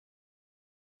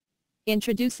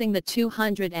Introducing the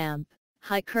 200 amp,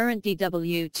 high current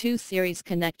DW2 Series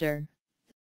connector.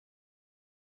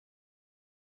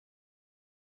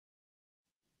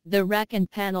 The rack and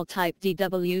panel type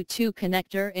DW2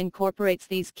 connector incorporates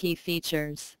these key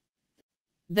features.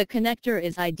 The connector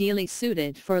is ideally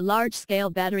suited for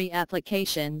large-scale battery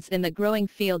applications in the growing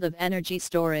field of energy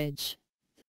storage.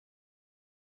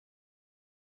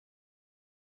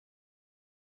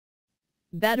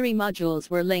 Battery modules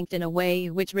were linked in a way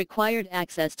which required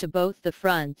access to both the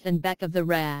front and back of the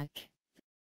rack.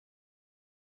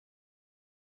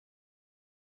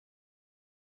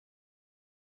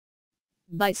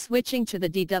 By switching to the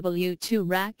DW2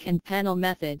 rack and panel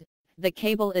method, the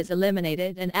cable is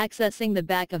eliminated and accessing the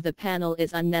back of the panel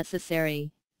is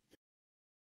unnecessary.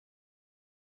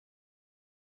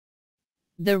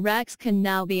 The racks can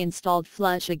now be installed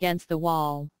flush against the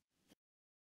wall.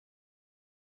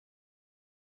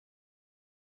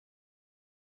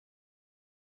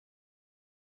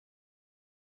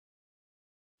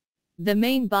 The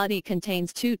main body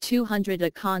contains two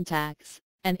 200A contacts,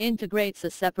 and integrates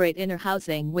a separate inner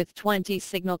housing with 20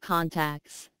 signal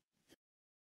contacts.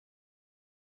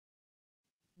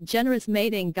 Generous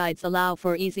mating guides allow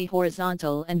for easy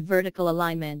horizontal and vertical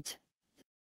alignment.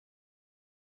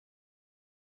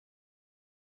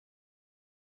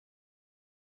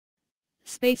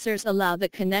 Spacers allow the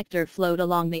connector float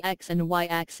along the X and Y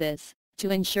axis, to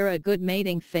ensure a good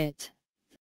mating fit.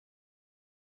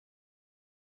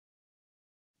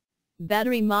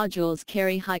 Battery modules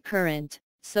carry high current,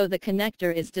 so the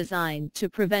connector is designed to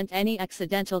prevent any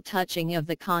accidental touching of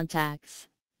the contacts.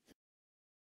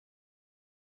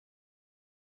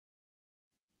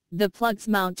 The plugs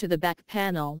mount to the back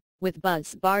panel, with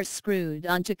buzz bars screwed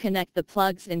on to connect the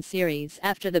plugs in series.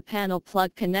 After the panel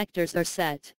plug connectors are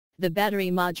set, the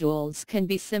battery modules can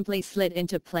be simply slid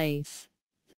into place.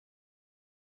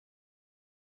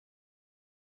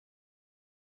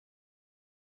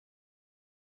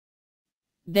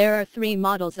 There are 3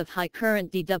 models of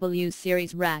high-current DW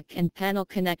series rack and panel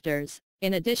connectors,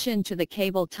 in addition to the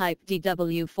cable type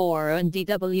DW4 and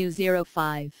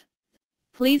DW05.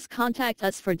 Please contact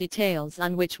us for details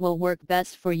on which will work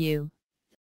best for you.